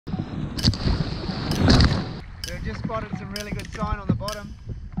we've just spotted some really good sign on the bottom.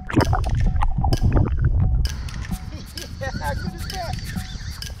 Yeah, how good is that?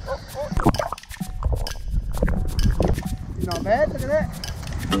 Not bad, look at that.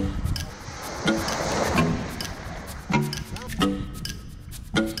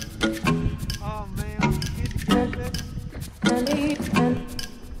 Oh man, good catch.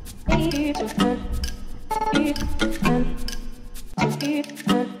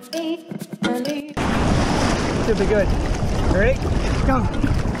 Should be good. Ready? Go.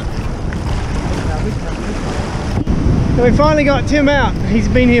 So we finally got Tim out. He's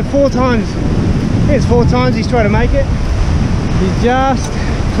been here 4 times. I think it's 4 times he's tried to make it. He just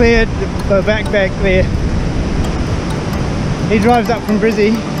cleared the back there. He drives up from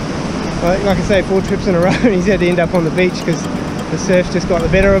Brizzy, like I say, 4 trips in a row, and he's had to end up on the beach because the surf's just got the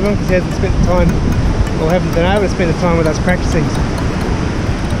better of him because he hasn't spent the time, or haven't been able to spend the time with us practicing.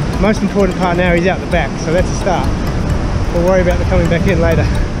 The most important part now, he's out the back, so that's a start. We'll worry about the coming back in later.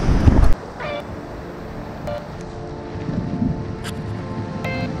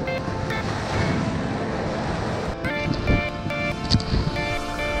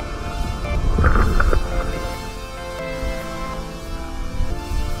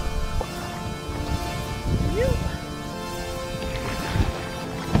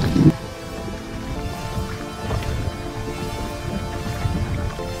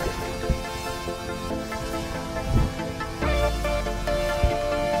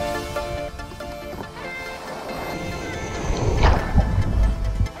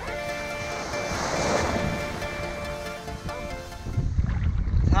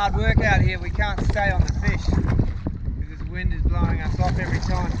 Hard work out here. We can't stay on the fish because this wind is blowing us off every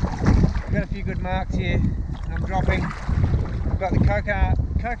time. We've got a few good marks here, and I'm dropping. I've got the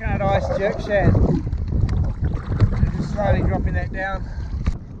coconut ice jerk shad. I'm just slowly dropping that down.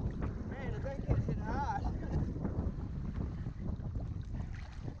 Man, did that get hit hard?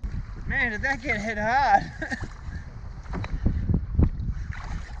 Man, did that get hit hard?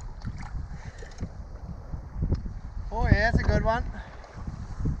 Oh yeah, that's a good one.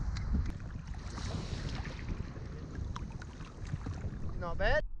 Not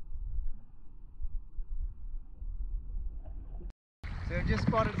bad. So we've just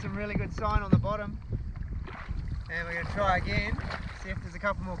spotted some really good sign on the bottom, and we're going to try again, see if there's a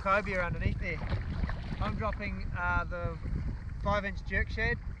couple more cobia underneath there. I'm dropping the 5-inch jerk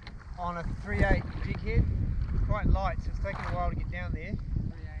shad on a 3/8 jig head, quite light, so it's taking a while to get down there.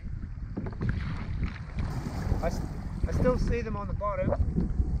 3/8. I still see them on the bottom.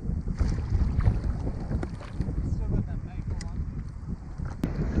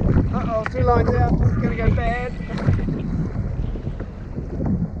 Uh oh, 2 lines out, it's going to go bad.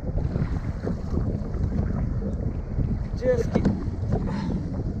 Just get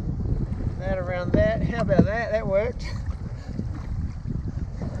that around that. How about that? That worked.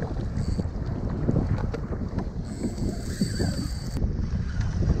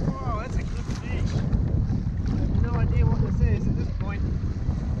 Oh, that's a good fish. I have no idea what this is at this point.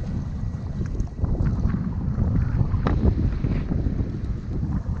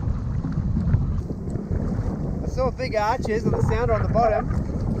 Saw big arches on the sounder on the bottom.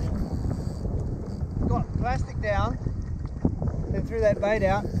 Got plastic down, then threw that bait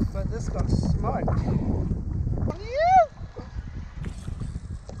out, but this got smoked.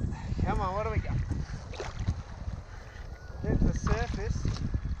 Come on, what do we got? Get to the surface.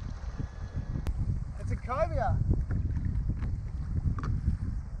 It's a cobia.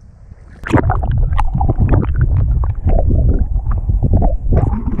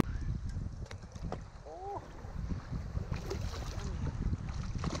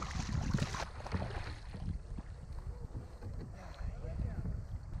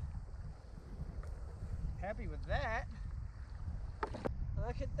 Happy with that.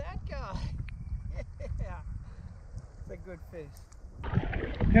 Look at that guy. Yeah, it's a good fish.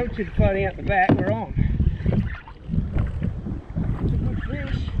 Pilchard floating out the back, we're on. It's a good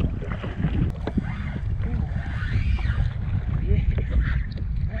fish. Ooh. Yeah.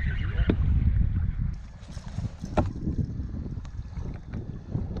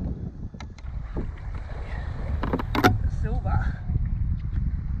 Silver.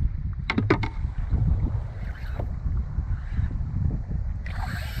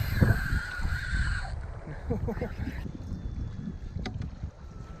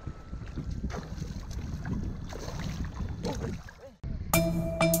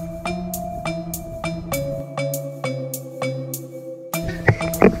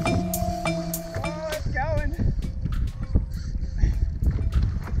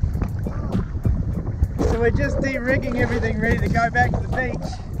 We're just de-rigging everything, ready to go back to the beach.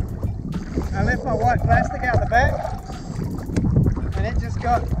 I left my white plastic out the back and it just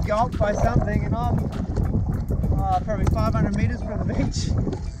got gulped by something, and I'm probably 500 meters from the beach.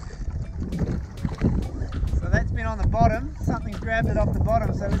 So that's been on the bottom. Something's grabbed it off the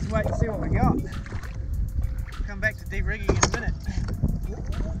bottom, so let's wait and see what we got. Come back to deep rigging in a minute.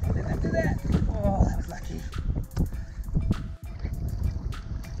 Did that do that? Oh, that was lucky.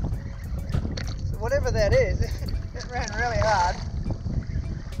 So whatever that is, it ran really hard.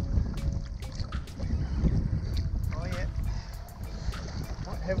 Oh yeah.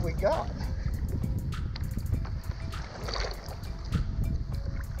 What have we got?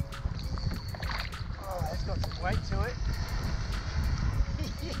 Oh, it's got some weight to it.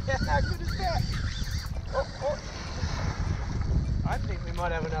 Yeah, how good is that? Oh, oh. I think we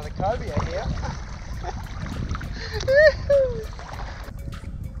might have another cobia here.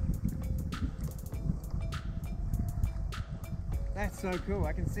 That's so cool.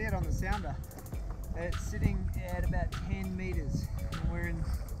 I can see it on the sounder. It's sitting at about 10 meters and we're in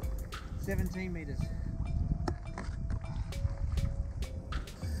 17 meters.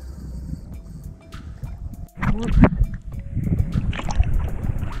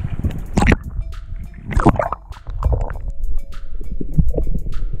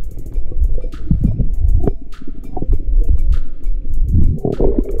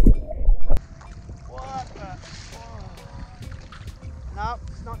 No,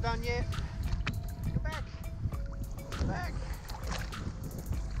 it's not done yet. Go back. Go back.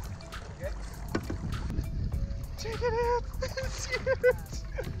 Okay. Check it out. It's huge.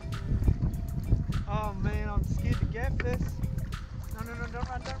 Oh man, I'm scared to gaff this. No, no, no, don't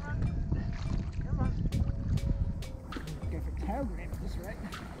run, don't run. Come on. Go for tail grab at this rate.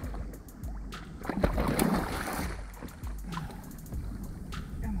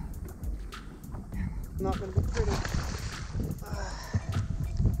 Come on. Not going to be pretty.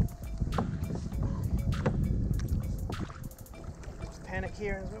 Panic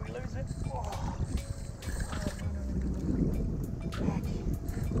here is where we lose it. Oh. Back.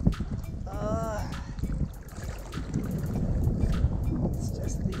 It's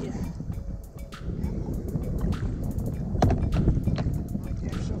just the my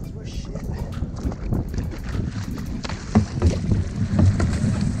gaff shots were shit.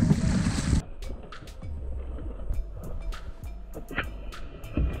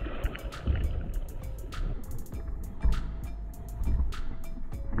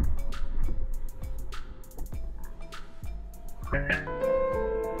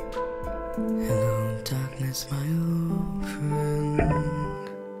 Hello darkness, my old friend.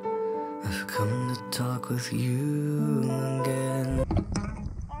 I've come to talk with you again.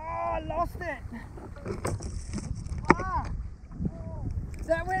 Oh, I lost it! Ah.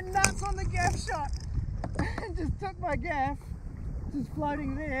 That went nuts on the gaff shot. It just took my gaff, just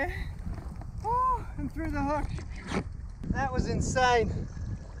floating there, and threw the hook. That was insane.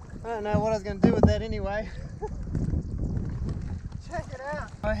 I don't know what I was going to do with that anyway. Check it out.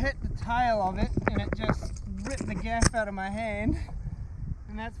 I hit the tail of it and it just ripped the gaff out of my hand,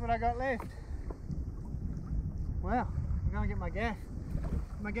 and that's what I got left. Wow, I'm going to get my gaff.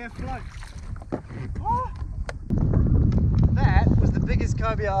 My gaff floats. Oh. That was the biggest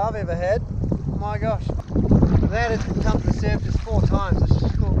cobia I've ever had. My gosh. That has come to the surface 4 times. I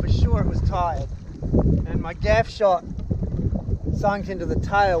thought for sure it was tired. And my gaff shot sunk into the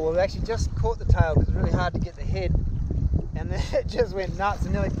tail. Well, it actually just caught the tail because it's really hard to get the head. And then it just went nuts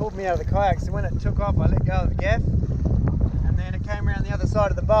and nearly pulled me out of the kayak. So when it took off, I let go of the gaff. And then it came around the other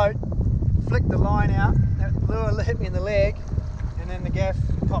side of the boat, flicked the line out, that lure hit me in the leg, and then the gaff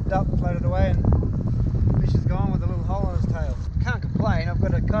popped up, floated away, and the fish is gone with a little hole in his tail. Can't complain. I've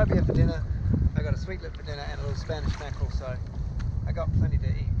got a cobia for dinner, I've got a sweetlip for dinner, and a little Spanish mackerel, so I got plenty to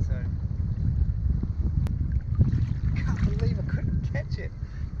eat.